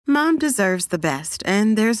Mom deserves the best,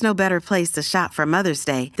 and there's no better place to shop for Mother's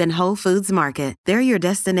Day than Whole Foods Market. They're your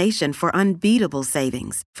destination for unbeatable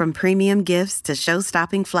savings, from premium gifts to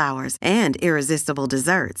show-stopping flowers and irresistible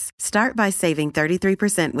desserts. Start by saving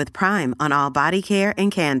 33% with Prime on all body care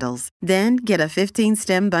and candles. Then get a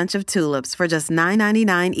 15-stem bunch of tulips for just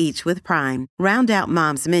 $9.99 each with Prime. Round out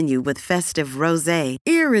Mom's menu with festive rosé,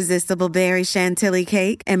 irresistible berry chantilly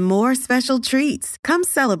cake, and more special treats. Come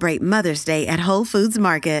celebrate Mother's Day at Whole Foods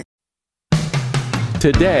Market.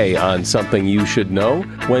 Today on Something You Should Know,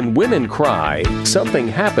 when women cry, something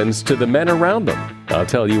happens to the men around them. I'll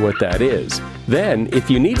tell you what that is. Then, if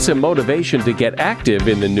you need some motivation to get active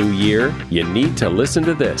in the new year, you need to listen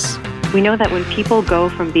to this. We know that when people go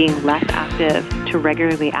from being less active to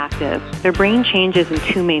regularly active, their brain changes in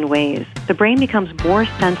two main ways. The brain becomes more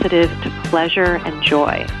sensitive to pleasure and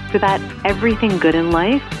joy, so that everything good in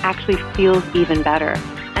life actually feels even better.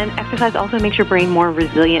 And exercise also makes your brain more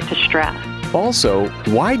resilient to stress. Also,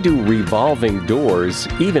 why do revolving doors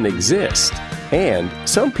even exist? And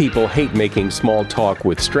some people hate making small talk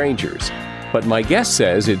with strangers. But my guest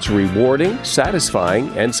says it's rewarding, satisfying,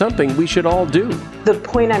 and something we should all do. The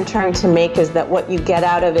point I'm trying to make is that what you get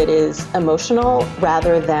out of it is emotional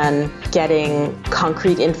rather than getting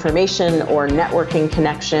concrete information or networking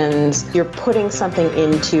connections. You're putting something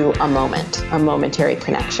into a moment, a momentary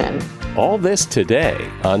connection. All this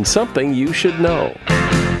today on Something You Should Know.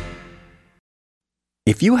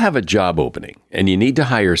 If you have a job opening and you need to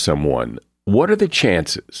hire someone, what are the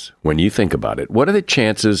chances, when you think about it, what are the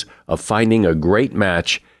chances of finding a great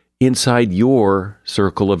match inside your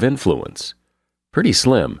circle of influence? Pretty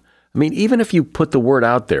slim. I mean, even if you put the word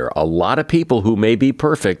out there, a lot of people who may be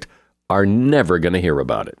perfect are never going to hear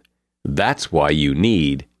about it. That's why you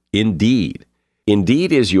need Indeed.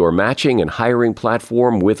 Indeed is your matching and hiring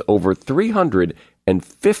platform with over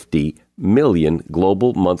 350 million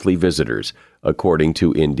global monthly visitors, according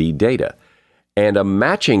to Indeed data, and a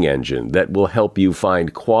matching engine that will help you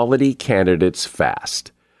find quality candidates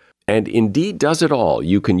fast. And Indeed does it all.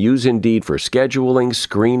 You can use Indeed for scheduling,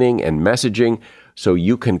 screening, and messaging so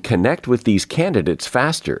you can connect with these candidates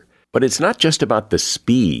faster. But it's not just about the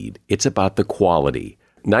speed, it's about the quality.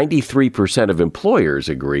 93% of employers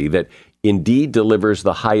agree that Indeed delivers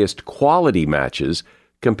the highest quality matches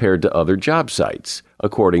compared to other job sites,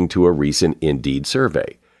 according to a recent Indeed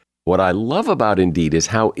survey. What I love about Indeed is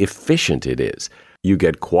how efficient it is. You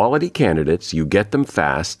get quality candidates, you get them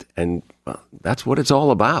fast, and that's what it's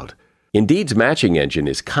all about. Indeed's matching engine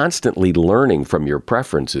is constantly learning from your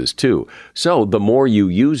preferences, too. So the more you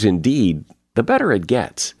use Indeed, the better it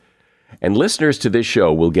gets. And listeners to this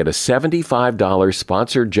show will get a $75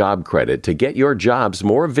 sponsored job credit to get your jobs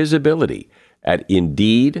more visibility at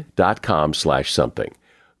Indeed.com/something.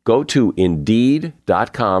 Go to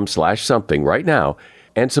Indeed.com/something right now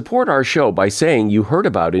and support our show by saying you heard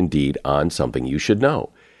about Indeed on Something You Should Know.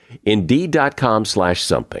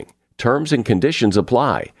 Indeed.com/something. Terms and conditions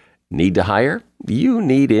apply. Need to hire? You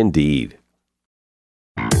need Indeed.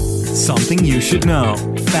 Something you should know.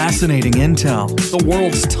 Fascinating intel, the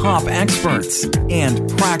world's top experts, and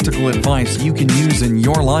practical advice you can use in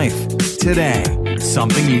your life. Today,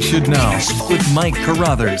 Something You Should Know with Mike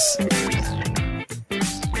Carruthers.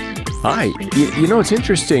 Hi. You know, it's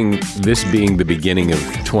interesting, this being the beginning of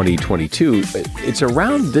 2022, it's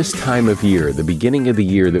around this time of year, the beginning of the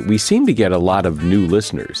year, that we seem to get a lot of new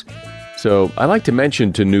listeners. So I like to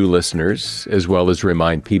mention to new listeners, as well as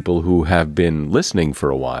remind people who have been listening for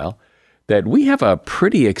a while, that we have a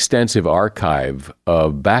pretty extensive archive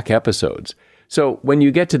of back episodes. So when you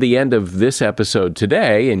get to the end of this episode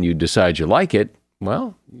today and you decide you like it,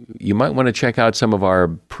 well, you might want to check out some of our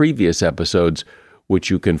previous episodes, which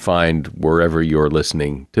you can find wherever you're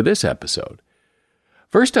listening to this episode.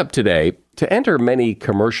 First up today, to enter many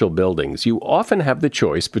commercial buildings, you often have the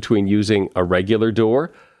choice between using a regular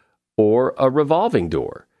door or a revolving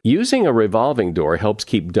door. Using a revolving door helps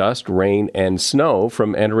keep dust, rain, and snow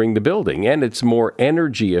from entering the building, and it's more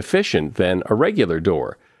energy efficient than a regular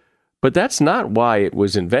door. But that's not why it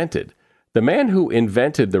was invented. The man who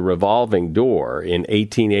invented the revolving door in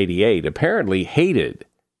 1888 apparently hated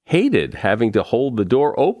having to hold the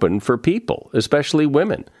door open for people, especially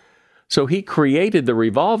women. So he created the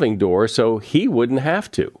revolving door so he wouldn't have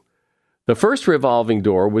to. The first revolving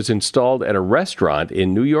door was installed at a restaurant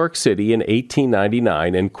in New York City in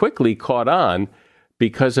 1899 and quickly caught on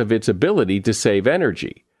because of its ability to save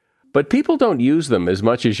energy. But people don't use them as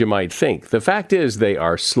much as you might think. The fact is they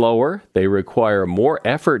are slower, they require more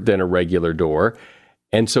effort than a regular door,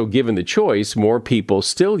 and so given the choice, more people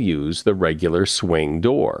still use the regular swing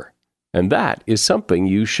door. And that is something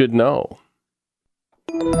you should know.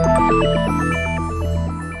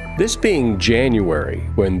 This being January,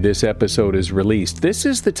 when this episode is released, this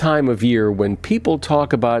is the time of year when people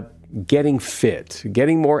talk about getting fit,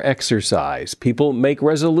 getting more exercise. People make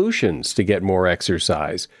resolutions to get more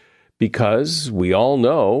exercise because we all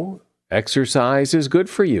know exercise is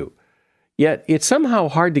good for you. Yet it's somehow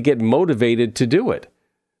hard to get motivated to do it.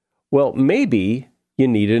 Well, maybe you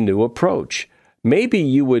need a new approach. Maybe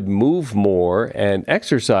you would move more and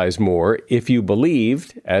exercise more if you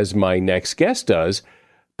believed, as my next guest does,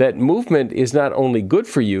 that movement is not only good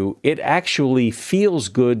for you, it actually feels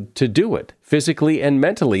good to do it, physically and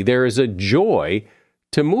mentally. There is a joy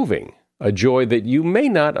to moving, a joy that you may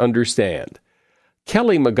not understand.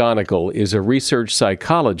 Kelly McGonigal is a research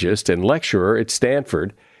psychologist and lecturer at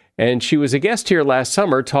Stanford, and she was a guest here last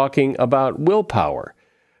summer talking about willpower.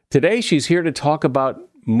 Today, she's here to talk about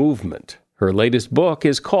movement. Her latest book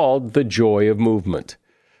is called The Joy of Movement.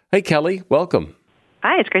 Hey, Kelly, welcome.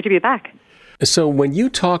 Hi, it's great to be back. So when you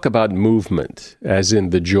talk about movement, as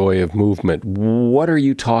in the joy of movement, what are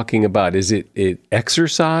you talking about? Is it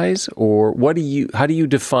exercise, or how do you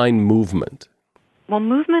define movement? Well,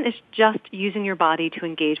 movement is just using your body to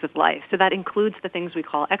engage with life. So that includes the things we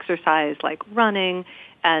call exercise, like running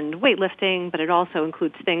and weightlifting, but it also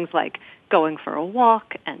includes things like going for a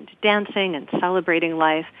walk and dancing and celebrating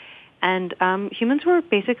life. And humans were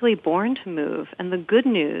basically born to move. And the good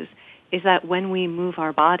news is that when we move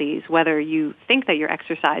our bodies, whether you think that you're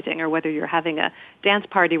exercising or whether you're having a dance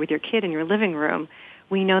party with your kid in your living room,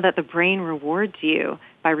 we know that the brain rewards you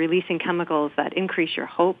by releasing chemicals that increase your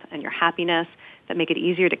hope and your happiness, that make it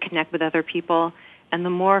easier to connect with other people. And the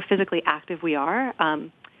more physically active we are,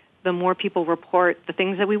 the more people report the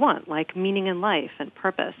things that we want, like meaning in life and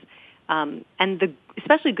purpose. And the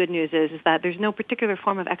especially good news is that there's no particular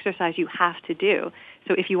form of exercise you have to do.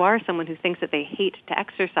 So if you are someone who thinks that they hate to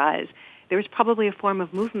exercise, there's probably a form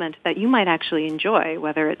of movement that you might actually enjoy,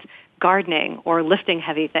 whether it's gardening or lifting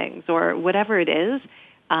heavy things or whatever it is.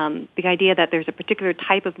 The idea that there's a particular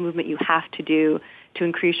type of movement you have to do to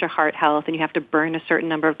increase your heart health, and you have to burn a certain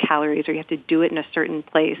number of calories, or you have to do it in a certain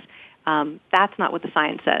place, that's not what the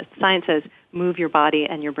science says. The science says move your body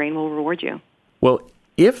and your brain will reward you. Well,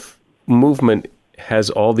 if movement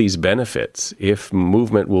has all these benefits, if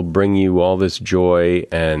movement will bring you all this joy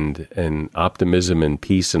and optimism and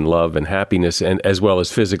peace and love and happiness, and as well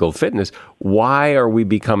as physical fitness, why are we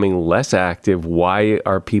becoming less active? Why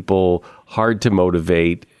are people hard to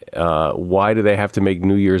motivate? Why do they have to make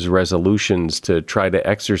New Year's resolutions to try to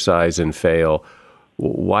exercise and fail?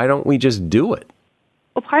 Why don't we just do it?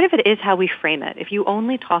 Well, part of it is how we frame it. If you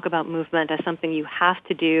only talk about movement as something you have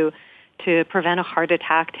to do to prevent a heart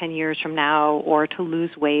attack 10 years from now or to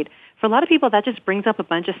lose weight, for a lot of people that just brings up a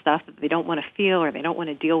bunch of stuff that they don't want to feel or they don't want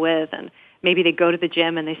to deal with, and maybe they go to the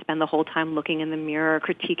gym and they spend the whole time looking in the mirror,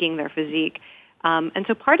 critiquing their physique. And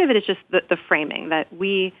so part of it is just the framing, that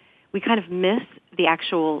we kind of miss the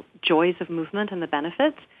actual joys of movement and the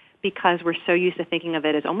benefits because we're so used to thinking of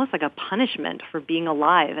it as almost like a punishment for being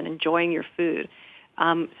alive and enjoying your food.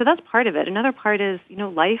 So that's part of it. Another part is,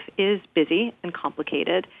 life is busy and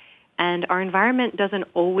complicated, and our environment doesn't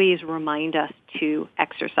always remind us to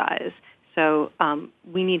exercise. So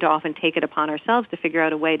we need to often take it upon ourselves to figure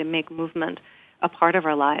out a way to make movement a part of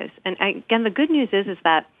our lives. And again, the good news is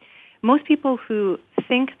that most people who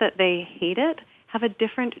think that they hate it have a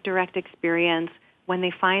different direct experience when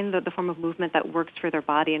they find the form of movement that works for their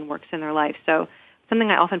body and works in their life. So something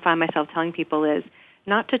I often find myself telling people is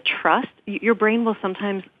not to trust. Your brain will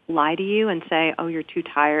sometimes lie to you and say, oh, you're too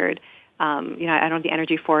tired. I don't have the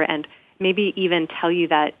energy for it, and maybe even tell you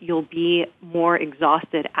that you'll be more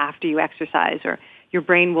exhausted after you exercise, or your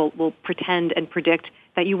brain will pretend and predict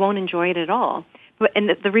that you won't enjoy it at all.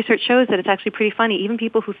 And the research shows that it's actually pretty funny. Even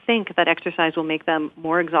people who think that exercise will make them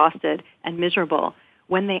more exhausted and miserable,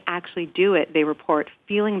 when they actually do it, they report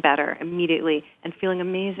feeling better immediately and feeling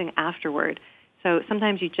amazing afterward. So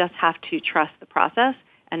sometimes you just have to trust the process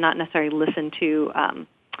and not necessarily listen to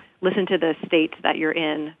the state that you're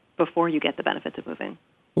in before you get the benefits of moving.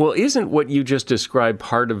 Well, isn't what you just described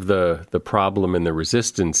part of the problem and the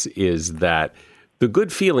resistance is that the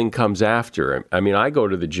good feeling comes after? I mean, I go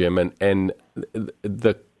to the gym and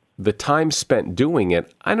the time spent doing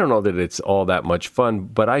it, I don't know that it's all that much fun,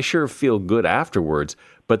 but I sure feel good afterwards.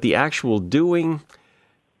 But the actual doing,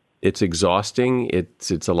 it's exhausting.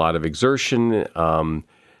 It's a lot of exertion. It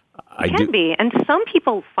can be. And some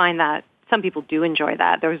people find that. Some people do enjoy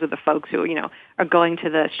that. Those are the folks who, are going to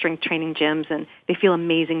the strength training gyms and they feel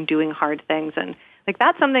amazing doing hard things. And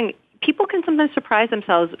that's something people can sometimes surprise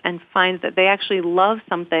themselves and find that they actually love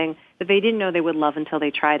something that they didn't know they would love until they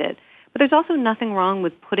tried it. But there's also nothing wrong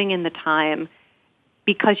with putting in the time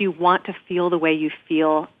because you want to feel the way you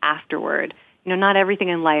feel afterward. Not everything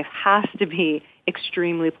in life has to be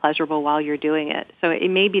extremely pleasurable while you're doing it. So it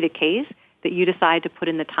may be the case that you decide to put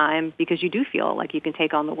in the time because you do feel like you can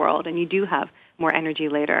take on the world and you do have more energy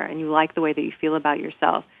later and you like the way that you feel about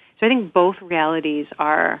yourself. So I think both realities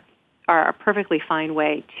are a perfectly fine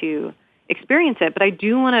way to experience it. But I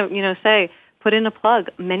do want to, put in a plug.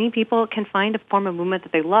 Many people can find a form of movement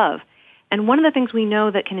that they love. And one of the things we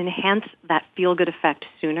know that can enhance that feel-good effect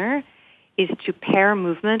sooner is to pair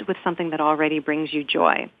movement with something that already brings you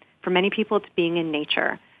joy. For many people, it's being in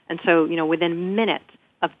nature. And so, within minutes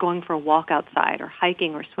of going for a walk outside or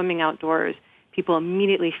hiking or swimming outdoors, people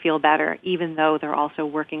immediately feel better, even though they're also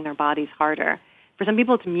working their bodies harder. For some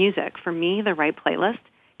people, it's music. For me, the right playlist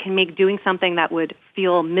can make doing something that would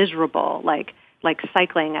feel miserable, like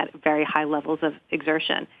cycling at very high levels of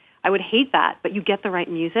exertion. I would hate that, but you get the right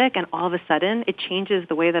music, and all of a sudden, it changes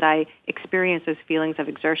the way that I experience those feelings of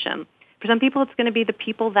exertion. For some people, it's going to be the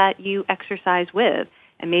people that you exercise with,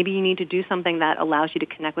 and maybe you need to do something that allows you to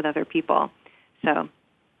connect with other people. So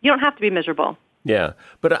you don't have to be miserable. Yeah,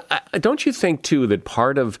 but don't you think, too, that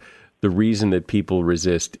part of the reason that people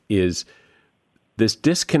resist is this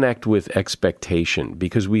disconnect with expectation?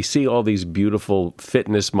 Because we see all these beautiful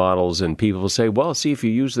fitness models and people say, well, see, if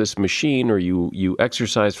you use this machine or you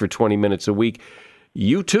exercise for 20 minutes a week,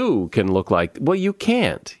 you too can look like, well, you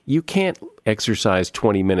can't. You can't exercise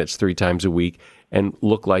 20 minutes 3 times a week and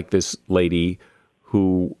look like this lady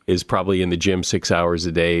who is probably in the gym 6 hours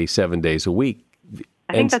a day, 7 days a week.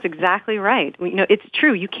 I think that's exactly right. It's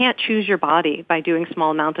true. You can't choose your body by doing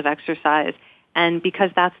small amounts of exercise. And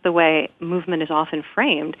because that's the way movement is often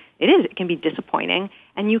framed, it can be disappointing.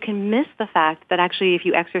 And you can miss the fact that actually if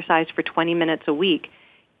you exercise for 20 minutes a week,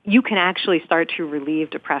 you can actually start to relieve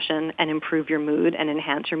depression and improve your mood and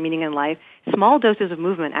enhance your meaning in life. Small doses of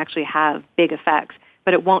movement actually have big effects,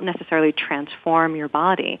 but it won't necessarily transform your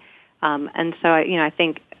body. And so, I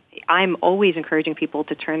think I'm always encouraging people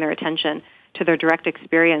to turn their attention to their direct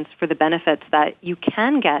experience for the benefits that you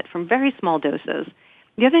can get from very small doses.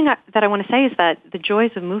 The other thing that I want to say is that the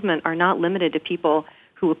joys of movement are not limited to people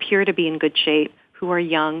who appear to be in good shape, who are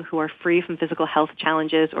young, who are free from physical health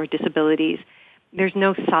challenges or disabilities. There's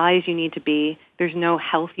no size you need to be. There's no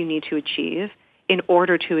health you need to achieve in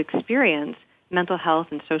order to experience mental health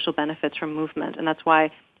and social benefits from movement. And that's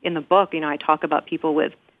why in the book, I talk about people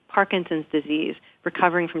with Parkinson's disease,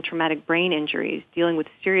 recovering from traumatic brain injuries, dealing with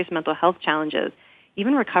serious mental health challenges,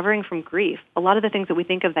 even recovering from grief. A lot of the things that we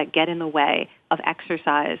think of that get in the way of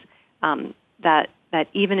exercise, that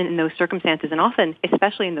even in those circumstances, and often,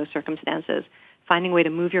 especially in those circumstances, finding a way to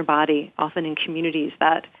move your body, often in communities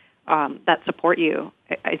that support you,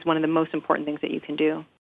 is one of the most important things that you can do.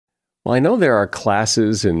 Well, I know there are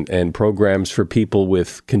classes and programs for people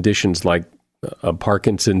with conditions like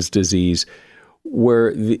Parkinson's disease,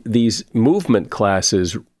 where these movement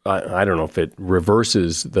classes, I don't know if it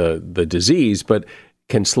reverses the disease, but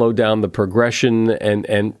can slow down the progression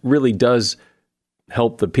and really does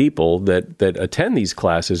help the people that attend these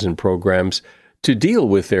classes and programs to deal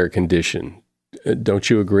with their condition. Don't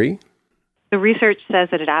you agree? The research says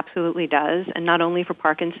that it absolutely does, and not only for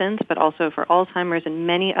Parkinson's, but also for Alzheimer's and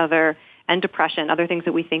many other, and depression, other things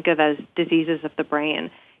that we think of as diseases of the brain,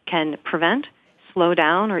 can prevent, slow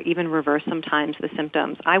down, or even reverse sometimes the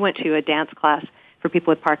symptoms. I went to a dance class for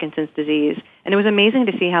people with Parkinson's disease, and it was amazing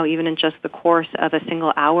to see how even in just the course of a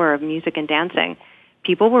single hour of music and dancing,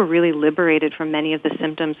 people were really liberated from many of the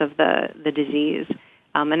symptoms of the disease.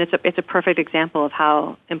 And it's a perfect example of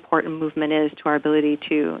how important movement is to our ability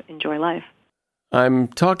to enjoy life. I'm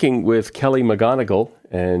talking with Kelly McGonigal,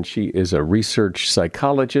 and she is a research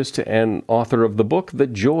psychologist and author of the book, The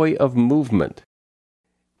Joy of Movement.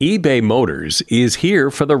 eBay Motors is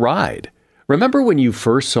here for the ride. Remember when you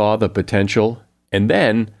first saw the potential? And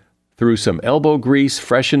then, through some elbow grease,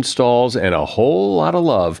 fresh installs, and a whole lot of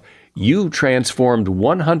love, you transformed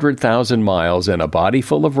 100,000 miles and a body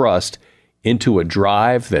full of rust into a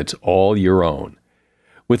drive that's all your own.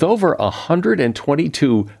 With over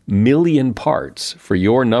 122 million parts for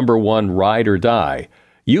your number one ride or die,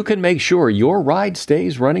 you can make sure your ride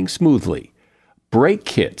stays running smoothly. Brake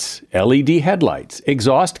kits, LED headlights,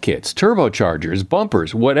 exhaust kits, turbochargers,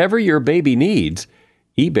 bumpers, whatever your baby needs,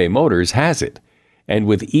 eBay Motors has it. And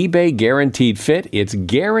with eBay Guaranteed Fit, it's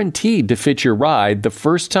guaranteed to fit your ride the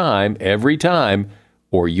first time, every time,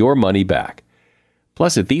 or your money back.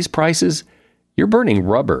 Plus, at these prices, you're burning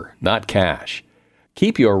rubber, not cash.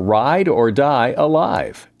 Keep your ride or die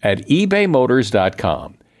alive at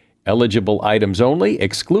ebaymotors.com. Eligible items only.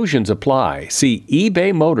 Exclusions apply. See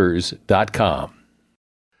ebaymotors.com.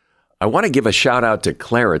 I want to give a shout out to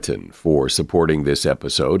Claritin for supporting this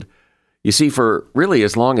episode. You see, for really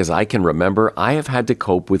as long as I can remember, I have had to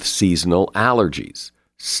cope with seasonal allergies.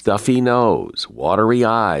 Stuffy nose, watery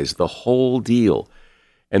eyes, the whole deal.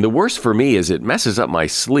 And the worst for me is it messes up my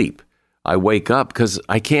sleep. I wake up because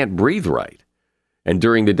I can't breathe right. And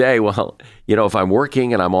during the day, well, if I'm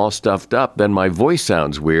working and I'm all stuffed up, then my voice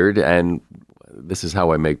sounds weird, and this is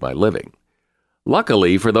how I make my living.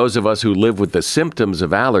 Luckily, for those of us who live with the symptoms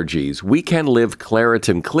of allergies, we can live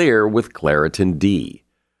Claritin Clear with Claritin D.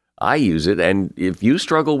 I use it, and if you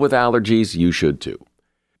struggle with allergies, you should too.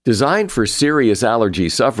 Designed for serious allergy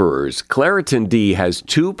sufferers, Claritin D has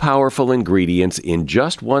 2 powerful ingredients in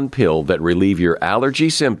just one pill that relieve your allergy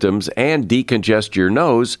symptoms and decongest your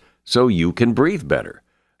nose so you can breathe better.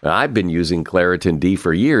 Now, I've been using Claritin D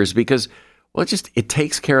for years because, it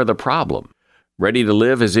takes care of the problem. Ready to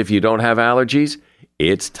live as if you don't have allergies?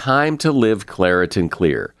 It's time to live Claritin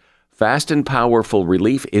Clear. Fast and powerful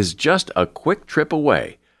relief is just a quick trip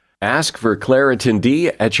away. Ask for Claritin D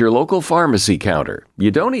at your local pharmacy counter. You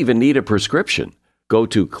don't even need a prescription. Go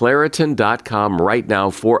to Claritin.com right now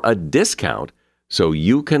for a discount so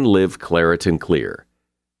you can live Claritin Clear.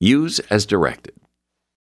 Use as directed.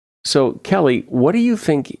 So, Kelly, what do you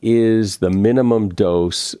think is the minimum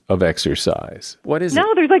dose of exercise? What is it?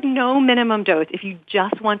 No, there's no minimum dose. If you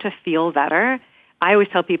just want to feel better, I always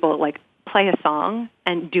tell people, play a song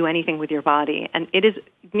and do anything with your body. And it is,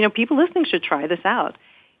 people listening should try this out.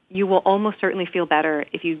 You will almost certainly feel better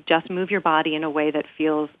if you just move your body in a way that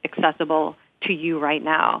feels accessible to you right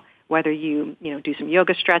now, whether you, do some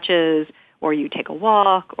yoga stretches, or you take a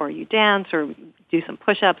walk, or you dance, or do some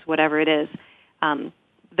push-ups, whatever it is.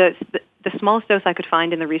 The smallest dose I could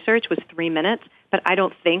find in the research was 3 minutes, but I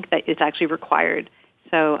don't think that it's actually required.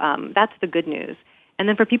 So that's the good news. And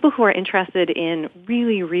then for people who are interested in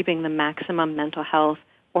really reaping the maximum mental health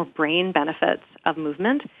or brain benefits of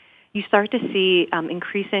movement, you start to see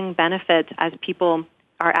increasing benefits as people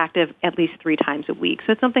are active at least 3 times a week.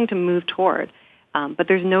 So it's something to move toward. But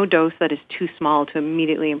there's no dose that is too small to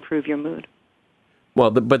immediately improve your mood. Well,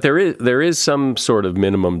 but there is some sort of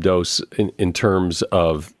minimum dose in terms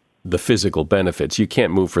of the physical benefits. You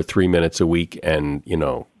can't move for 3 minutes a week and,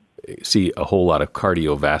 see a whole lot of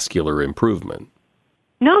cardiovascular improvement.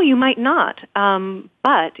 No, you might not.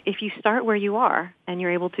 But if you start where you are and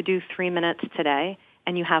you're able to do 3 minutes today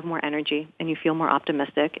and you have more energy and you feel more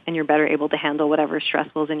optimistic and you're better able to handle whatever is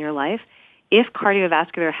stressful is in your life, if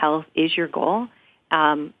cardiovascular health is your goal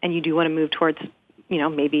and you do want to move towards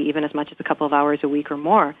maybe even as much as a couple of hours a week or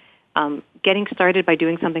more, getting started by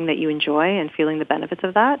doing something that you enjoy and feeling the benefits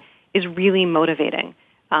of that is really motivating.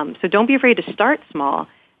 So don't be afraid to start small.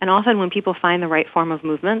 And often when people find the right form of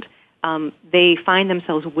movement, they find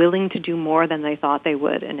themselves willing to do more than they thought they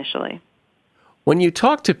would initially. When you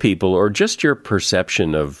talk to people, or just your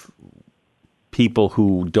perception of people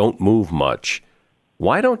who don't move much,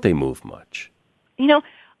 why don't they move much?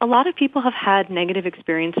 A lot of people have had negative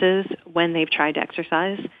experiences when they've tried to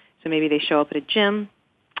exercise. So maybe they show up at a gym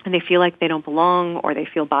and they feel like they don't belong, or they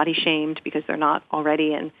feel body shamed because they're not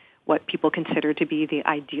already in what people consider to be the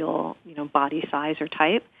ideal, body size or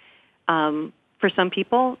type. For some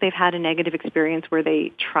people, they've had a negative experience where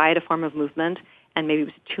they tried a form of movement and maybe it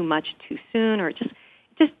was too much too soon, or it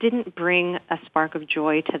just didn't bring a spark of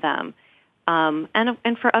joy to them.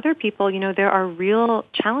 And for other people, there are real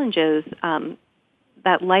challenges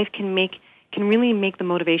that life can really make the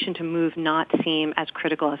motivation to move not seem as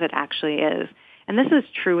critical as it actually is. And this is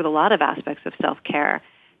true with a lot of aspects of self-care.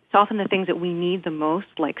 It's often the things that we need the most,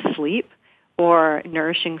 like sleep or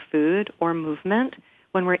nourishing food or movement.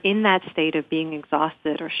 When we're in that state of being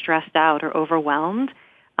exhausted or stressed out or overwhelmed,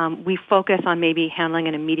 we focus on maybe handling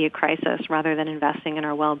an immediate crisis rather than investing in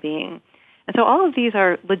our well-being. And so all of these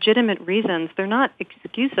are legitimate reasons. They're not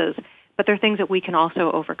excuses, but they're things that we can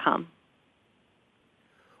also overcome.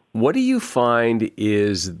 What do you find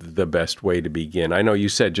is the best way to begin? I know you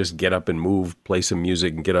said just get up and move, play some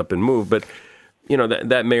music and get up and move, but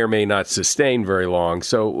that may or may not sustain very long.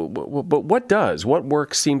 So, but what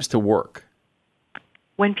works seems to work?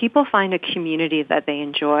 When people find a community that they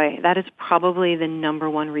enjoy, that is probably the number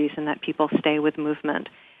one reason that people stay with movement.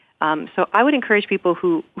 So I would encourage people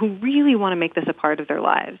who really want to make this a part of their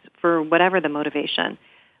lives, for whatever the motivation,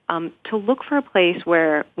 to look for a place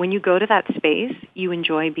where when you go to that space, you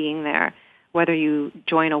enjoy being there, whether you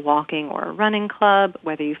join a walking or a running club,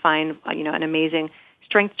 whether you find an amazing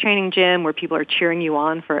strength training gym where people are cheering you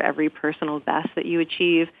on for every personal best that you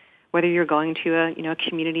achieve, whether you're going to a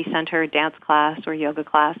community center, dance class, or yoga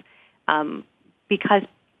class, because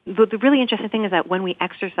the really interesting thing is that when we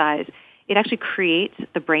exercise, it actually creates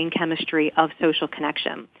the brain chemistry of social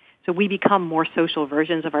connection. So we become more social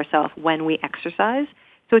versions of ourselves when we exercise.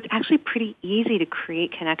 So it's actually pretty easy to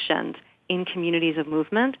create connections in communities of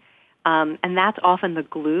movement. And that's often the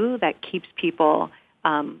glue that keeps people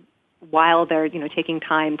while they're taking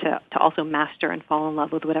time to also master and fall in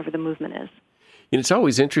love with whatever the movement is. And it's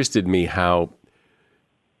always interested me how,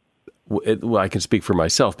 well, I can speak for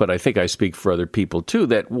myself, but I think I speak for other people too,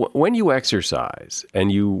 that when you exercise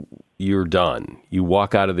and you're done, you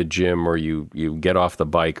walk out of the gym or you get off the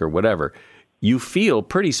bike or whatever, you feel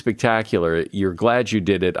pretty spectacular. You're glad you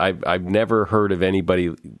did it. I've never heard of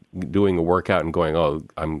anybody doing a workout and going, "Oh,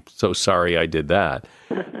 I'm so sorry I did that."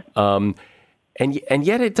 And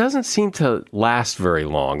yet it doesn't seem to last very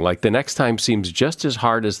long. Like the next time seems just as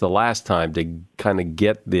hard as the last time to kind of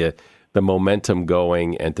get the momentum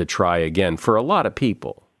going and to try again for a lot of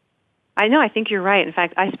people. I know. I think you're right. In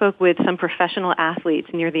fact, I spoke with some professional athletes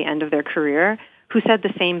near the end of their career who said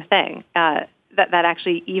the same thing, that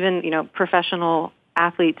actually even, professional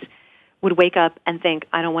athletes would wake up and think,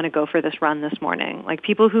 I don't want to go for this run this morning. Like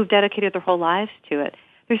people who've dedicated their whole lives to it.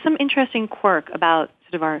 There's some interesting quirk about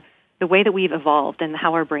sort of the way that we've evolved and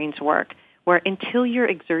how our brains work, where until you're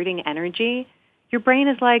exerting energy, your brain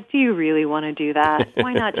is like, do you really want to do that?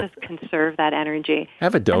 Why not just conserve that energy?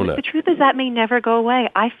 Have a donut. And the truth is that may never go away.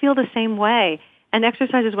 I feel the same way. And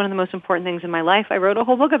exercise is one of the most important things in my life. I wrote a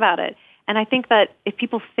whole book about it. And I think that if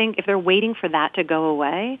they're waiting for that to go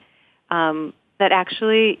away, that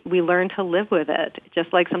actually we learn to live with it.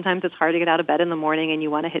 Just like sometimes it's hard to get out of bed in the morning and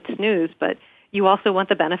you want to hit snooze, but you also want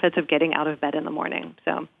the benefits of getting out of bed in the morning.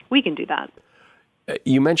 So we can do that.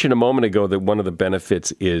 You mentioned a moment ago that one of the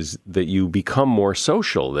benefits is that you become more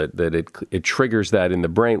social, that it triggers that in the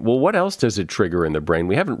brain. Well, what else does it trigger in the brain?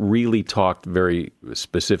 We haven't really talked very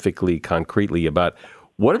specifically, concretely about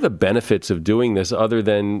what are the benefits of doing this other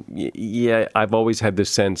than, I've always had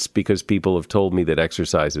this sense because people have told me that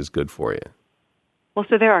exercise is good for you. Well,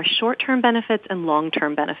 so there are short-term benefits and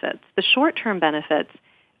long-term benefits. The short-term benefits,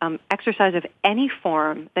 exercise of any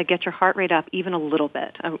form that gets your heart rate up even a little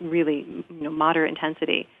bit, really moderate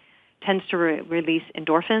intensity, tends to release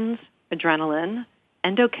endorphins, adrenaline,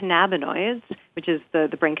 endocannabinoids, which is the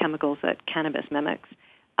brain chemicals that cannabis mimics,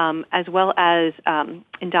 as well as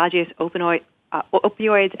endogenous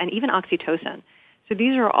opioids and even oxytocin. So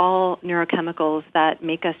these are all neurochemicals that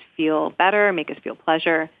make us feel better, make us feel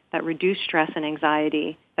pleasure, that reduce stress and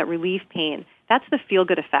anxiety, that relieve pain. That's the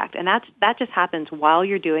feel-good effect, and that just happens while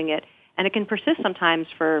you're doing it, and it can persist sometimes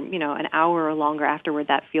for an hour or longer afterward,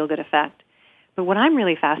 that feel-good effect. But what I'm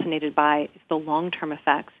really fascinated by is the long-term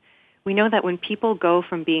effects. We know that when people go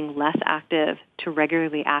from being less active to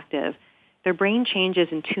regularly active, their brain changes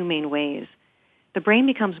in two main ways. The brain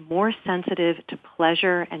becomes more sensitive to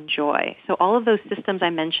pleasure and joy. So all of those systems I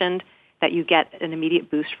mentioned that you get an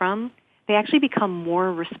immediate boost from, they actually become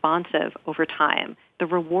more responsive over time. The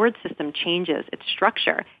reward system changes its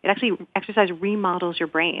structure. Exercise remodels your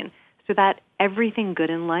brain so that everything good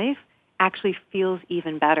in life actually feels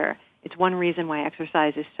even better. It's one reason why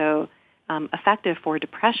exercise is so effective for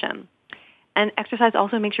depression. And exercise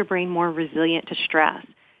also makes your brain more resilient to stress.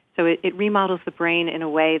 So it remodels the brain in a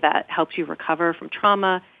way that helps you recover from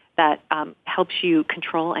trauma, that helps you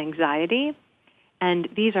control anxiety. And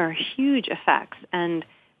these are huge effects. And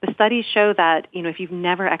the studies show that, if you've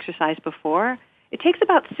never exercised before, it takes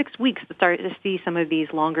about 6 weeks to start to see some of these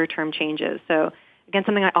longer-term changes. So, again,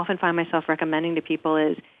 something I often find myself recommending to people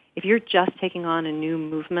is if you're just taking on a new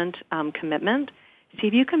movement commitment, see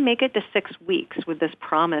if you can make it to 6 weeks with this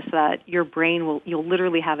promise that your brain you'll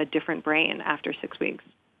literally have a different brain after 6 weeks.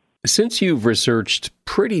 Since you've researched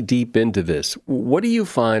pretty deep into this, what do you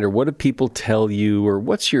find or what do people tell you or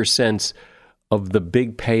what's your sense of the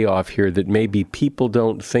big payoff here that maybe people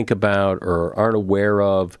don't think about or aren't aware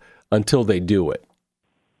of until they do it?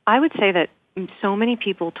 I would say that so many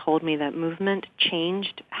people told me that movement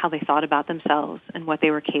changed how they thought about themselves and what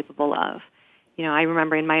they were capable of. I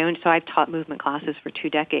remember in my own, so I've taught movement classes for 2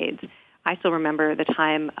 decades. I still remember the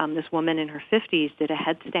time this woman in her 50s did a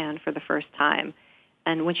headstand for the first time.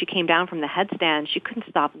 And when she came down from the headstand, she couldn't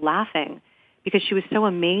stop laughing because she was so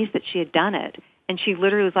amazed that she had done it. And she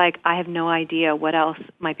literally was like, I have no idea what else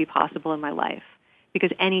might be possible in my life,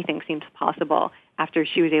 because anything seems possible after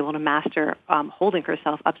she was able to master holding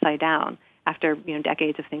herself upside down after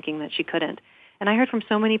decades of thinking that she couldn't. And I heard from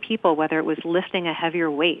so many people, whether it was lifting a heavier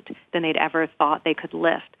weight than they'd ever thought they could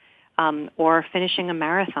lift, or finishing a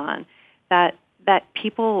marathon, that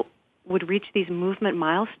people would reach these movement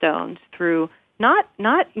milestones through not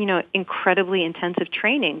incredibly intensive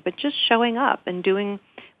training, but just showing up and doing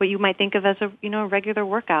what you might think of as a regular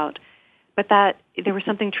workout, but that there was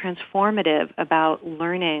something transformative about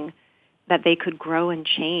learning that they could grow and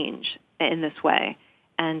change in this way.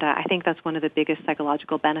 And I think that's one of the biggest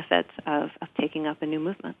psychological benefits of taking up a new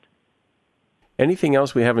movement. Anything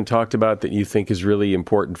else we haven't talked about that you think is really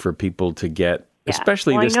important for people to get,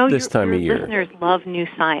 especially this time of year? Listeners love new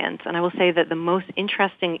science, and I will say that the most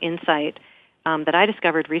interesting insight that I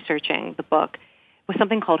discovered researching the book was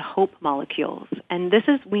something called hope molecules. And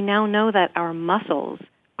we now know that our muscles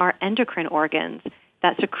are endocrine organs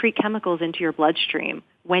that secrete chemicals into your bloodstream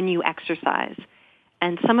when you exercise.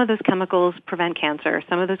 And some of those chemicals prevent cancer.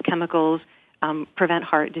 Some of those chemicals prevent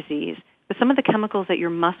heart disease. But some of the chemicals that your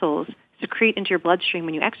muscles secrete into your bloodstream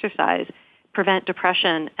when you exercise prevent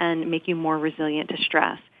depression and make you more resilient to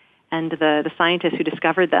stress. And the scientists who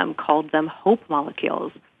discovered them called them hope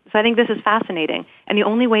molecules. So I think this is fascinating. And the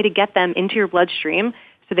only way to get them into your bloodstream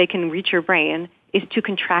so they can reach your brain is to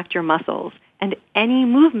contract your muscles. And any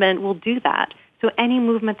movement will do that. So any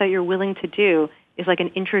movement that you're willing to do is like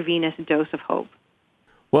an intravenous dose of hope.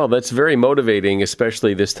 Well, that's very motivating,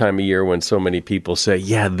 especially this time of year when so many people say,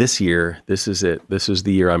 yeah, this year, this is it. This is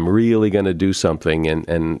the year I'm really going to do something.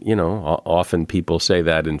 And often people say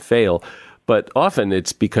that and fail. But often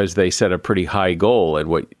it's because they set a pretty high goal. And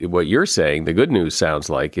what you're saying, the good news sounds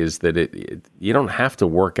like, is that you don't have to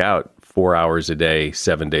work out 4 hours a day,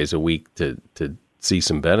 7 days a week to see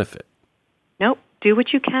some benefit. Nope. Do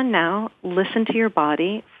what you can now. Listen to your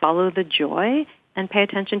body. Follow the joy. And pay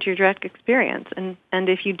attention to your direct experience. And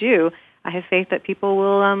if you do, I have faith that people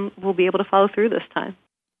will be able to follow through this time.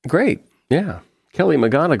 Great. Yeah. Kelly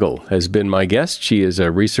McGonigal has been my guest. She is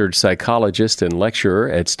a research psychologist and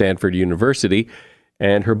lecturer at Stanford University,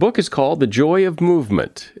 and her book is called The Joy of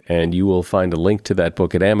Movement, and you will find a link to that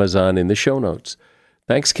book at Amazon in the show notes.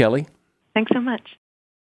 Thanks, Kelly. Thanks so much.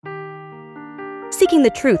 Seeking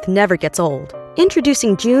the truth never gets old.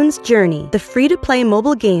 Introducing June's Journey, the free-to-play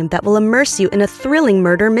mobile game that will immerse you in a thrilling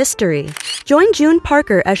murder mystery. Join June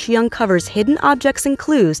Parker as she uncovers hidden objects and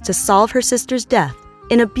clues to solve her sister's death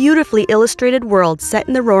in a beautifully illustrated world set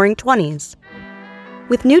in the Roaring '20s.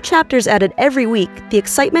 With new chapters added every week, the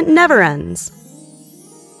excitement never ends.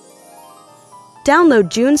 Download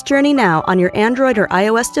June's Journey now on your Android or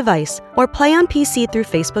iOS device, or play on PC through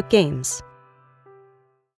Facebook Games.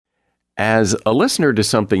 As a listener to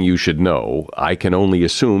Something You Should Know, I can only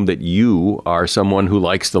assume that you are someone who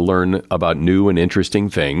likes to learn about new and interesting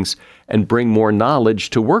things and bring more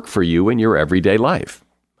knowledge to work for you in your everyday life.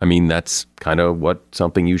 I mean, that's kind of what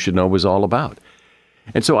Something You Should Know is all about.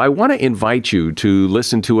 And so I want to invite you to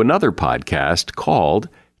listen to another podcast called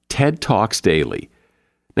TED Talks Daily.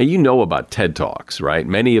 Now, you know about TED Talks, right?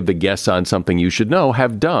 Many of the guests on Something You Should Know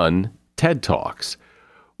have done TED Talks.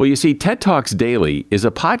 Well, you see, TED Talks Daily is a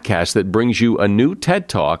podcast that brings you a new TED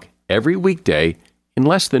Talk every weekday in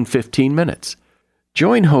less than 15 minutes.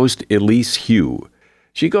 Join host Elise Hu.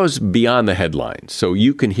 She goes beyond the headlines, so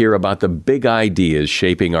you can hear about the big ideas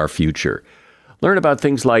shaping our future. Learn about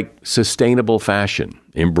things like sustainable fashion,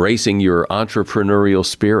 embracing your entrepreneurial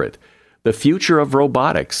spirit, the future of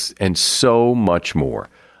robotics, and so much more.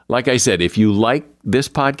 Like I said, if you like this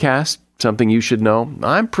podcast, Something You Should Know,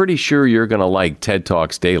 I'm pretty sure you're going to like TED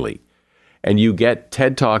Talks Daily. And you get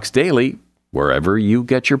TED Talks Daily wherever you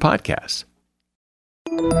get your podcasts.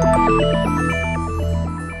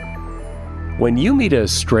 When you meet a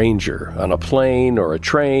stranger on a plane or a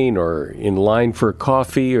train or in line for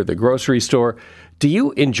coffee or the grocery store, do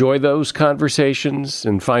you enjoy those conversations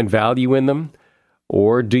and find value in them?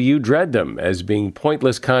 Or do you dread them as being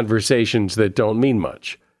pointless conversations that don't mean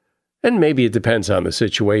much? And maybe it depends on the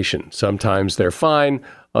situation. Sometimes they're fine,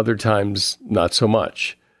 other times not so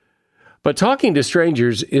much. But talking to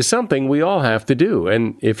strangers is something we all have to do.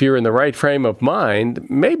 And if you're in the right frame of mind,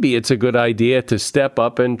 maybe it's a good idea to step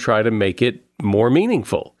up and try to make it more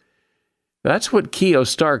meaningful. That's what Keo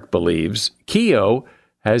Stark believes. Keo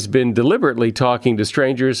has been deliberately talking to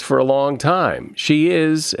strangers for a long time. She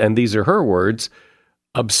is, and these are her words,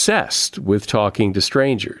 obsessed with talking to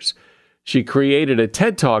strangers. She created a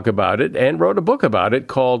TED Talk about it and wrote a book about it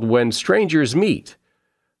called When Strangers Meet.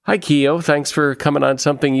 Hi, Keo. Thanks for coming on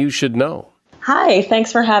Something You Should Know. Hi,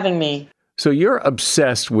 thanks for having me. So you're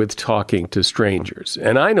obsessed with talking to strangers.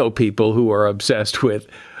 And I know people who are obsessed with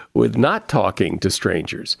not talking to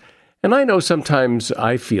strangers. And I know sometimes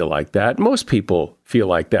I feel like that. Most people feel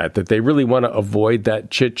like that they really want to avoid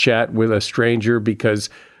that chit-chat with a stranger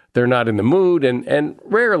because they're not in the mood, and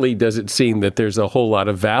rarely does it seem that there's a whole lot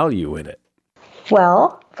of value in it.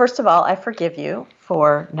 Well, first of all, I forgive you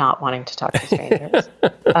for not wanting to talk to strangers.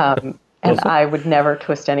 And I would never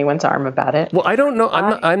twist anyone's arm about it. Well, I don't know.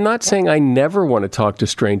 I'm not saying I never want to talk to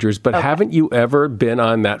strangers, but haven't you ever been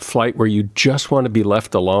on that flight where you just want to be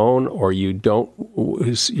left alone, or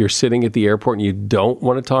you're sitting at the airport and you don't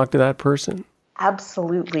want to talk to that person?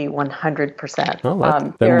 Absolutely, 100%.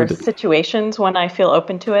 Well, there are situations when I feel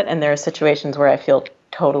open to it, and there are situations where I feel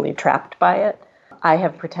totally trapped by it. I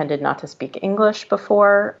have pretended not to speak English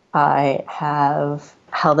before. I have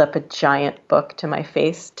held up a giant book to my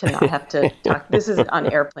face to not have to talk. This is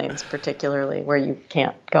on airplanes particularly, where you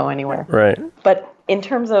can't go anywhere. Right. But in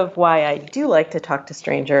terms of why I do like to talk to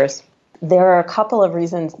strangers, there are a couple of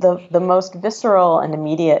reasons. The most visceral and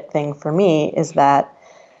immediate thing for me is that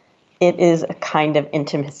it is a kind of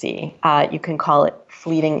intimacy. You can call it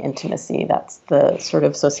fleeting intimacy. That's the sort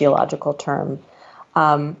of sociological term.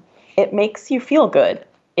 It makes you feel good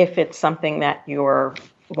if it's something that you're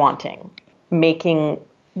wanting. Making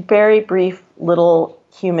very brief little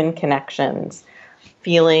human connections,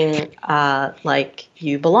 feeling like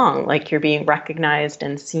you belong, like you're being recognized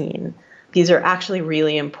and seen. These are actually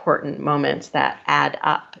really important moments that add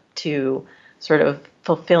up to sort of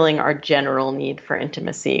fulfilling our general need for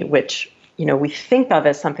intimacy, which, we think of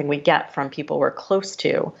as something we get from people we're close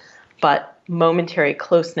to, but momentary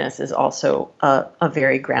closeness is also a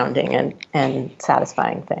very grounding and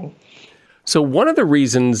satisfying thing. So one of the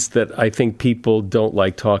reasons that I think people don't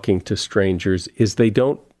like talking to strangers is they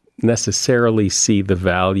don't necessarily see the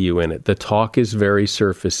value in it. The talk is very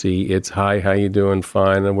surfacey. It's, hi, how you doing?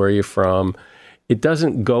 Fine. And where are you from? It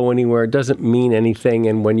doesn't go anywhere. It doesn't mean anything.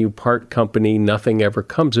 And when you part company, nothing ever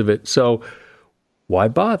comes of it. So why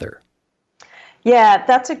bother? Yeah,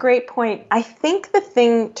 that's a great point. I think the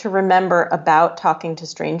thing to remember about talking to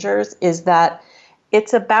strangers is that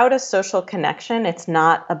it's about a social connection. It's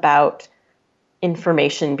not about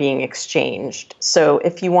information being exchanged. So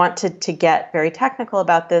if you want to get very technical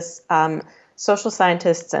about this, social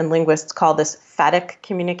scientists and linguists call this phatic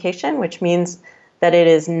communication, which means that it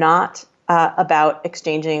is not about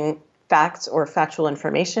exchanging facts or factual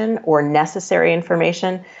information or necessary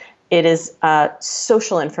information. It is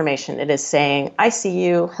social information. It is saying, I see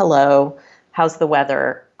you, hello, how's the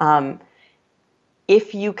weather?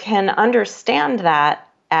 If you can understand that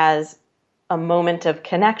as a moment of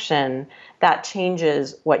connection, that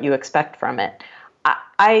changes what you expect from it.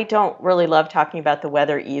 I don't really love talking about the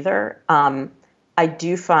weather either. I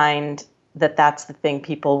do find that that's the thing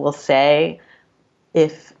people will say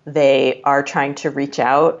if they are trying to reach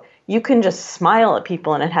out. You can just smile at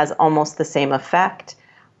people and it has almost the same effect.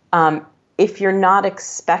 If you're not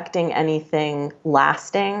expecting anything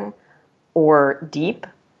lasting or deep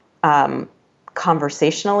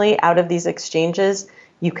conversationally out of these exchanges,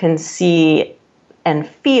 you can see and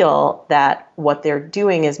feel that what they're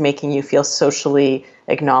doing is making you feel socially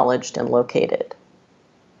acknowledged and located.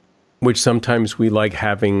 Which sometimes we like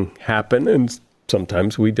having happen and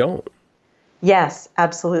sometimes we don't. Yes,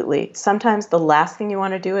 absolutely. Sometimes the last thing you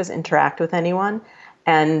want to do is interact with anyone.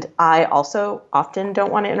 And I also often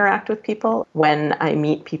don't want to interact with people. When I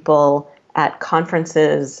meet people at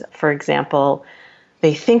conferences, for example,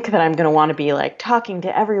 they think that I'm going to want to be like talking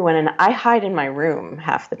to everyone, and I hide in my room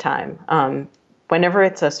half the time. Whenever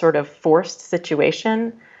it's a sort of forced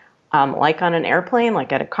situation, like on an airplane,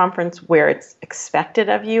 like at a conference where it's expected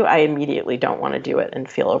of you, I immediately don't want to do it and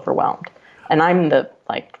feel overwhelmed. And I'm the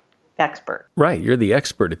expert. Right, you're the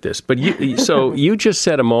expert at this. But you just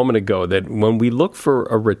said a moment ago that when we look for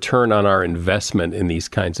a return on our investment in these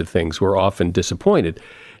kinds of things, we're often disappointed.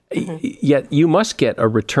 Mm-hmm. Yet you must get a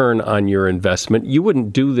return on your investment. You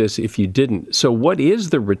wouldn't do this if you didn't. So what is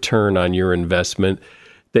the return on your investment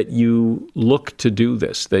that you look to do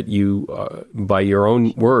this, that you, by your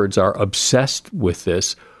own words, are obsessed with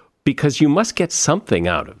this? Because you must get something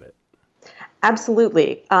out of it.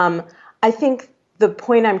 Absolutely. I think the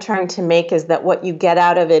point I'm trying to make is that what you get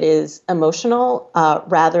out of it is emotional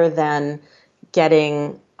rather than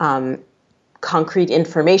getting concrete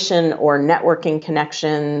information or networking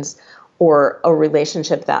connections or a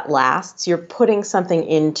relationship that lasts. You're putting something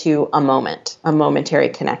into a moment, a momentary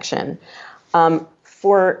connection.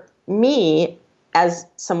 For me, as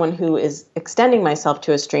someone who is extending myself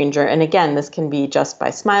to a stranger, and again, this can be just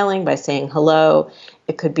by smiling, by saying hello,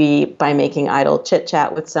 it could be by making idle chit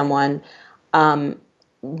chat with someone.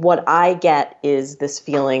 What I get is this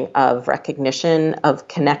feeling of recognition, of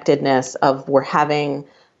connectedness, of we're having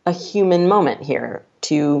a human moment here,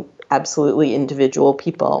 two absolutely individual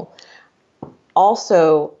people.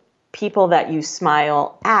 Also, people that you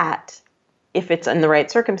smile at, if it's in the right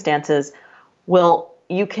circumstances,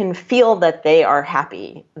 you can feel that they are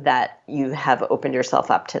happy that you have opened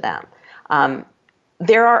yourself up to them.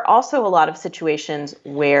 There are also a lot of situations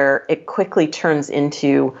where it quickly turns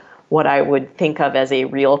into what I would think of as a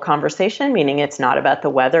real conversation, meaning it's not about the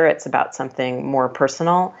weather, it's about something more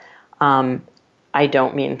personal. I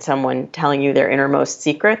don't mean someone telling you their innermost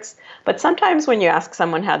secrets, but sometimes when you ask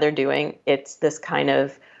someone how they're doing, it's this kind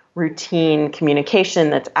of routine communication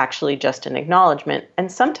that's actually just an acknowledgement.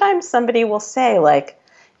 And sometimes somebody will say, like,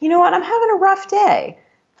 you know what, I'm having a rough day.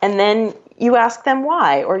 And then you ask them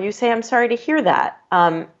why, or you say, I'm sorry to hear that.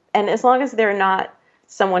 And as long as they're not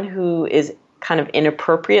someone who is kind of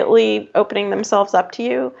inappropriately opening themselves up to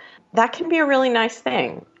you, that can be a really nice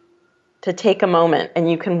thing to take a moment,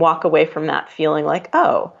 and you can walk away from that feeling like,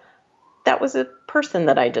 oh, that was a person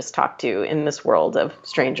that I just talked to in this world of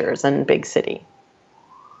strangers and big city.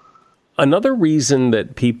 Another reason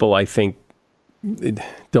that people, I think,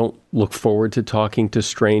 don't look forward to talking to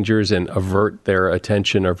strangers and avert their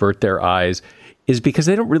attention, avert their eyes, is because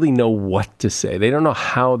they don't really know what to say. They don't know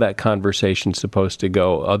how that conversation's supposed to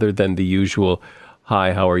go, other than the usual,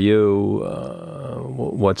 hi, how are you?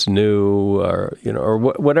 What's new? Or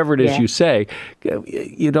whatever it is you say.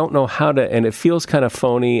 You don't know how to, and it feels kind of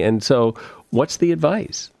phony. And so what's the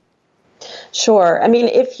advice? Sure. I mean,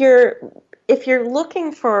 if you're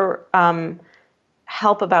looking for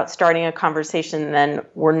help about starting a conversation, then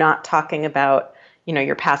we're not talking about,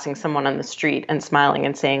 you're passing someone on the street and smiling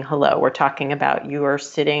and saying hello. We're talking about you are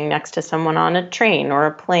sitting next to someone on a train or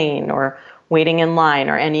a plane or waiting in line,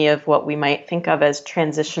 or any of what we might think of as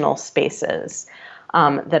transitional spaces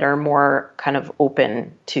that are more kind of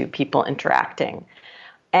open to people interacting.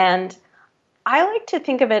 And I like to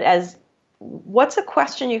think of it as, what's a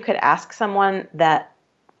question you could ask someone that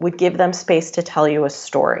would give them space to tell you a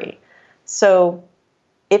story? So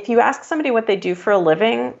if you ask somebody what they do for a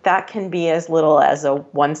living, that can be as little as a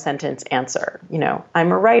one-sentence answer.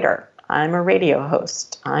 I'm a writer, I'm a radio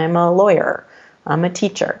host, I'm a lawyer, I'm a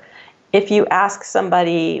teacher. If you ask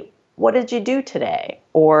somebody, what did you do today?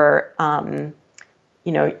 Or,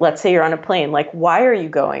 let's say you're on a plane, like, why are you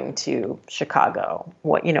going to Chicago?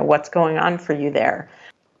 What's going on for you there?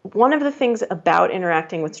 One of the things about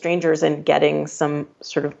interacting with strangers and getting some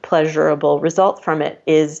sort of pleasurable result from it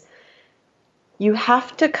is you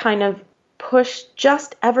have to kind of push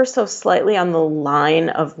just ever so slightly on the line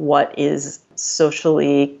of what is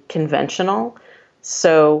socially conventional.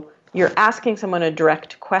 So you're asking someone a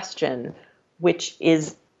direct question, which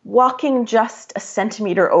is walking just a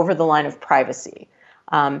centimeter over the line of privacy.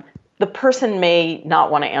 The person may not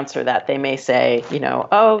want to answer that. They may say,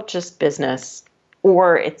 oh, just business,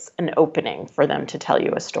 or it's an opening for them to tell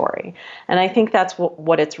you a story. And I think that's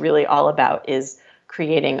what it's really all about, is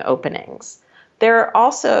creating openings. There are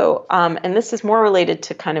also, and this is more related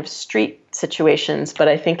to kind of street situations, but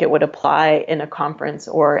I think it would apply in a conference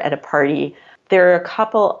or at a party. There are a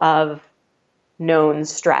couple of known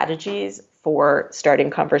strategies for starting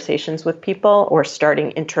conversations with people or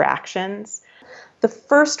starting interactions. The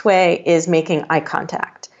first way is making eye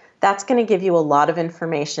contact. That's going to give you a lot of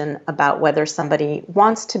information about whether somebody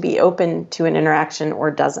wants to be open to an interaction or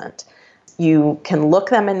doesn't. You can look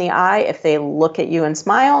them in the eye. If they look at you and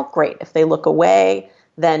smile, great. If they look away,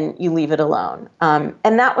 then you leave it alone. And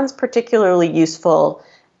that one's particularly useful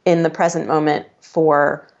in the present moment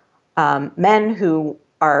for men who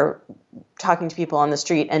are talking to people on the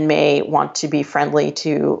street and may want to be friendly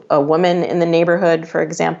to a woman in the neighborhood, for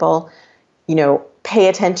example. Pay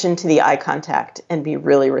attention to the eye contact and be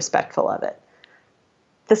really respectful of it.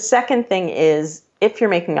 The second thing is, if you're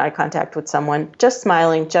making eye contact with someone, just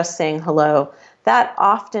smiling, just saying hello, that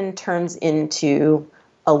often turns into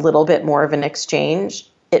a little bit more of an exchange.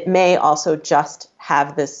 It may also just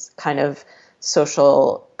have this kind of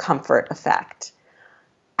social comfort effect.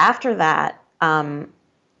 After that,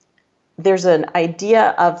 there's an idea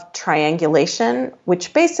of triangulation,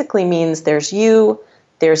 which basically means there's you,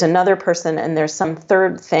 there's another person, and there's some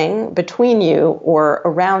third thing between you or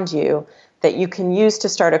around you that you can use to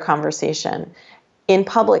start a conversation. In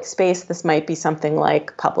public space, this might be something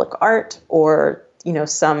like public art or,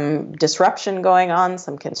 some disruption going on,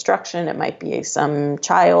 some construction. It might be some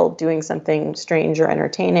child doing something strange or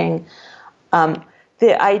entertaining.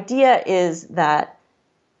 The idea is that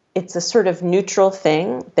it's a sort of neutral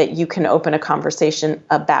thing that you can open a conversation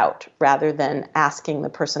about rather than asking the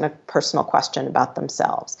person a personal question about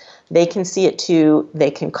themselves. They can see it too.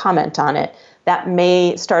 They can comment on it. That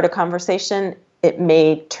may start a conversation. It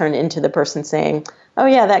may turn into the person saying, oh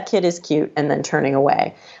yeah, that kid is cute, and then turning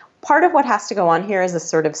away. Part of what has to go on here is a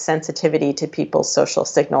sort of sensitivity to people's social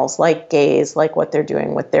signals, like gaze, like what they're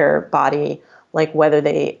doing with their body, like whether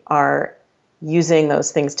they are using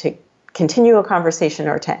those things to continue a conversation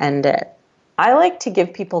or to end it. I like to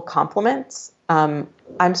give people compliments.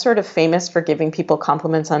 I'm sort of famous for giving people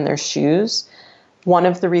compliments on their shoes. One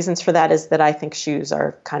of the reasons for that is that I think shoes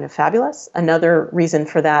are kind of fabulous. Another reason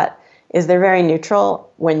for that is they're very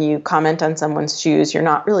neutral. When you comment on someone's shoes, you're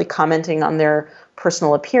not really commenting on their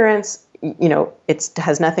personal appearance. It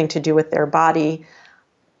has nothing to do with their body.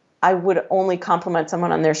 I would only compliment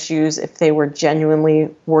someone on their shoes if they were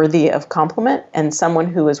genuinely worthy of compliment, and someone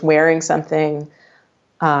who is wearing something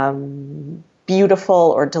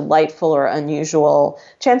beautiful or delightful or unusual,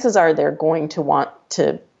 chances are they're going to want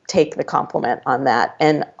to take the compliment on that.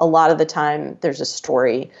 And a lot of the time, there's a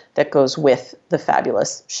story that goes with the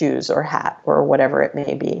fabulous shoes or hat or whatever it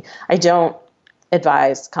may be. I don't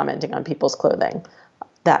advise commenting on people's clothing.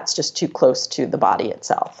 That's just too close to the body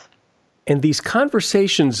itself. And these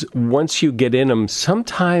conversations, once you get in them,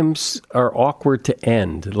 sometimes are awkward to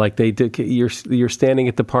end. Like you're standing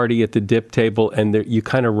at the party at the dip table, and you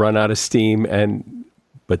kind of run out of steam.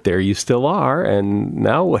 But there you still are. And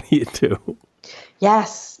now what do you do?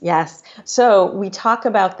 Yes. So we talk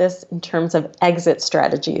about this in terms of exit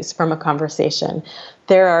strategies from a conversation.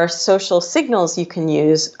 There are social signals you can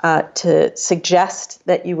use to suggest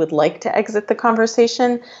that you would like to exit the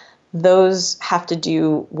conversation. Those have to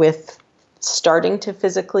do with starting to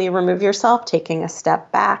physically remove yourself, taking a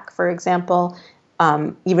step back, for example,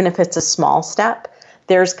 even if it's a small step.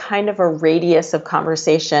 There's kind of a radius of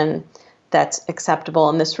conversation that's acceptable,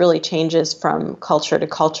 and this really changes from culture to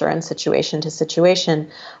culture and situation to situation.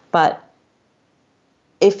 But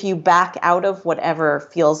if you back out of whatever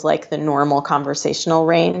feels like the normal conversational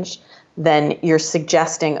range, then you're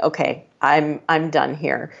suggesting, okay, I'm done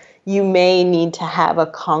here. You may need to have a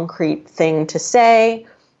concrete thing to say.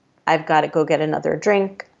 I've got to go get another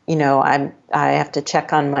drink. I have to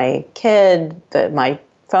check on my kid. My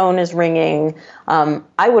phone is ringing.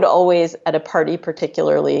 I would always, at a party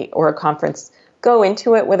particularly, or a conference, go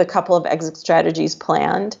into it with a couple of exit strategies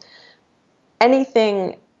planned.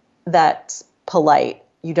 Anything that's polite,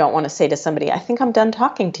 you don't want to say to somebody, I think I'm done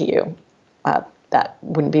talking to you. That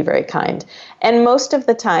wouldn't be very kind. And most of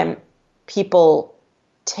the time, people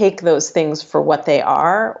take those things for what they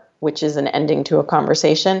are, which is an ending to a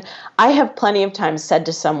conversation. I have plenty of times said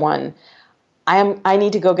to someone, I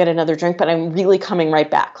need to go get another drink, but I'm really coming right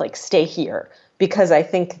back. Like, stay here, because I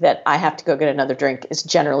think that I have to go get another drink is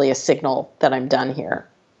generally a signal that I'm done here.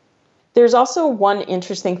 There's also one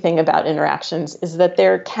interesting thing about interactions is that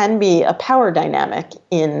there can be a power dynamic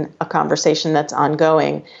in a conversation that's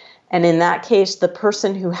ongoing. And in that case, the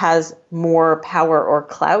person who has more power or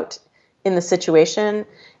clout in the situation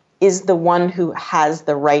is the one who has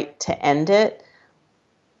the right to end it.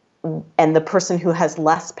 And the person who has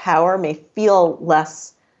less power may feel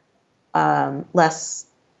less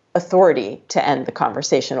authority to end the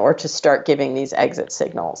conversation or to start giving these exit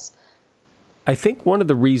signals. I think one of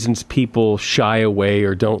the reasons people shy away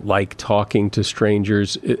or don't like talking to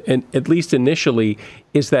strangers, and at least initially,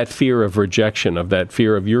 is that fear of rejection, of that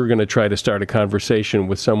fear of you're going to try to start a conversation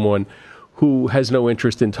with someone who has no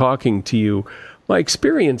interest in talking to you. My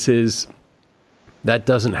experience is that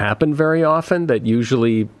doesn't happen very often, that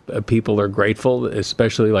usually people are grateful,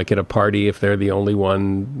 especially like at a party, if they're the only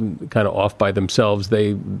one kind of off by themselves,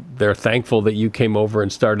 they're thankful that you came over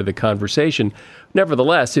and started the conversation.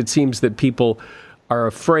 Nevertheless, it seems that people are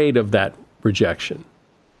afraid of that rejection.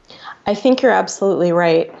 I think you're absolutely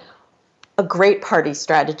right. A great party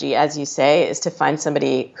strategy, as you say, is to find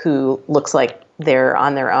somebody who looks like they're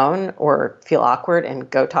on their own or feel awkward and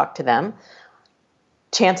go talk to them.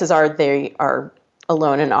 Chances are they are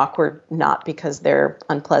alone and awkward, not because they're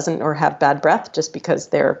unpleasant or have bad breath, just because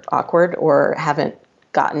they're awkward or haven't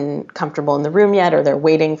gotten comfortable in the room yet, or they're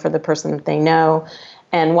waiting for the person that they know.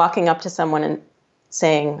 And walking up to someone and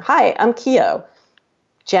saying, "Hi, I'm Keo,"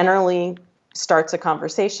 generally starts a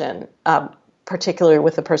conversation, particularly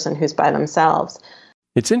with a person who's by themselves.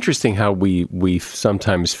 It's interesting how we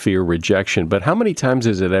sometimes fear rejection, but how many times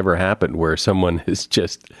has it ever happened where someone has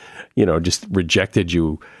just rejected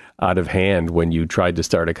you out of hand when you tried to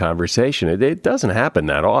start a conversation? It doesn't happen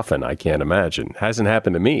that often, I can't imagine. It hasn't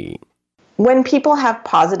happened to me. When people have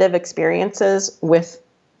positive experiences with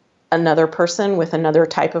another person, with another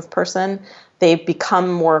type of person, they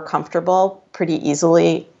become more comfortable pretty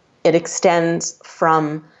easily. It extends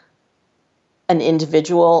from an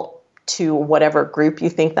individual to whatever group you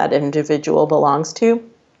think that individual belongs to.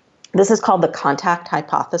 This is called the contact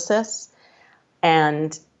hypothesis.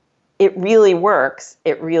 And it really works.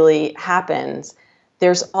 It really happens.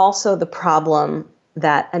 There's also the problem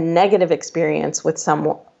that a negative experience with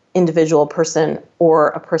some individual person or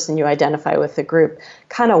a person you identify with the group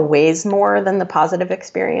kind of weighs more than the positive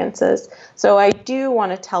experiences. So I do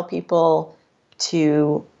want to tell people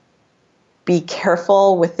to be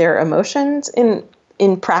careful with their emotions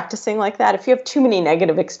in practicing like that. If you have too many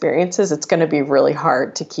negative experiences, it's going to be really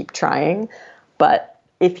hard to keep trying. But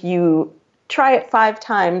if you try it 5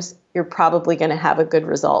 times, you're probably going to have a good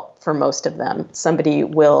result for most of them. Somebody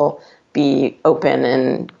will be open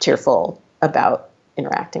and cheerful about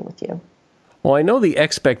interacting with you. Well, I know the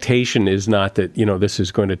expectation is not that, this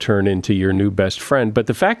is going to turn into your new best friend, but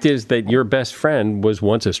the fact is that your best friend was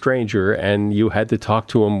once a stranger and you had to talk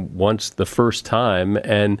to him once the first time.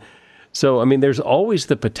 And so, there's always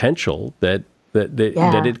the potential that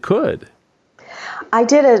it could. I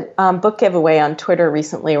did a book giveaway on Twitter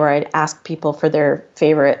recently where I'd ask people for their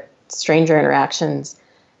favorite stranger interactions.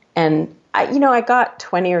 And I got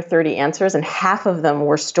 20 or 30 answers, and half of them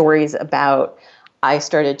were stories about I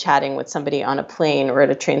started chatting with somebody on a plane or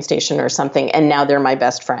at a train station or something, and now they're my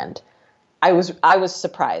best friend. I was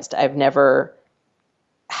surprised. I've never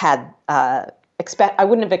had I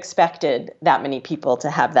wouldn't have expected that many people to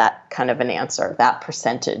have that kind of an answer, that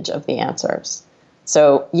percentage of the answers.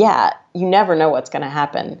 So yeah, you never know what's going to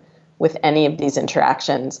happen with any of these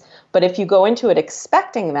interactions. But if you go into it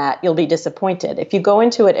expecting that, you'll be disappointed. If you go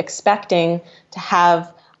into it expecting to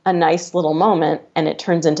have a nice little moment and it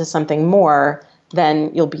turns into something more, then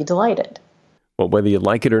you'll be delighted. Well, whether you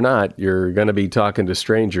like it or not, you're going to be talking to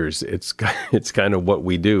strangers. It's kind of what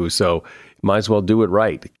we do. So might as well do it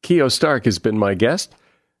right. Keo Stark has been my guest.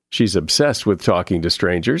 She's obsessed with talking to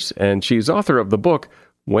strangers, and she's author of the book,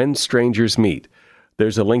 When Strangers Meet.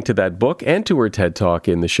 There's a link to that book and to her TED Talk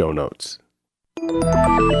in the show notes.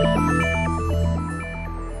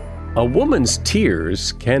 A woman's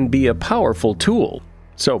tears can be a powerful tool.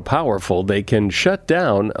 So powerful they can shut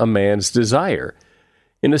down a man's desire.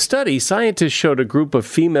 In a study, scientists showed a group of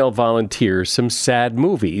female volunteers some sad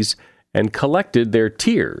movies and collected their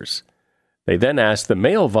tears. They then asked the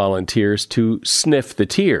male volunteers to sniff the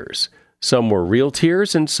tears. Some were real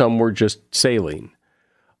tears and some were just saline.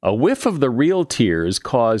 A whiff of the real tears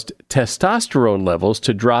caused testosterone levels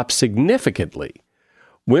to drop significantly.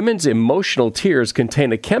 Women's emotional tears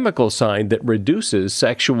contain a chemical sign that reduces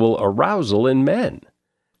sexual arousal in men.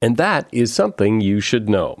 And that is something you should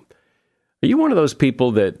know. Are you one of those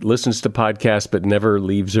people that listens to podcasts but never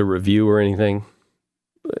leaves a review or anything?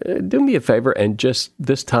 Do me a favor and just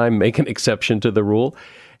this time make an exception to the rule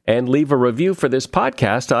and leave a review for this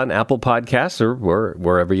podcast on Apple Podcasts or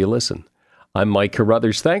wherever you listen. I'm Mike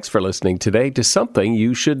Carruthers. Thanks for listening today to Something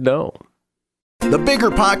You Should Know. The Bigger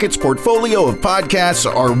Pockets portfolio of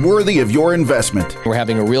podcasts are worthy of your investment. We're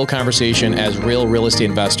having a real conversation as real estate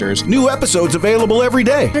investors. New episodes available every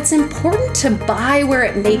day. It's important to buy where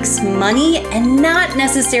it makes money and not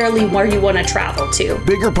necessarily where you want to travel to.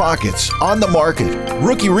 Bigger Pockets, On the Market,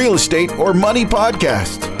 Rookie Real Estate, or Money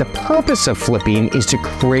Podcast. The purpose of flipping is to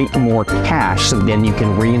create more cash so then you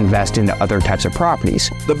can reinvest into other types of properties.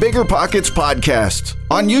 The Bigger Pockets Podcast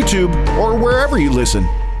on YouTube or wherever you listen.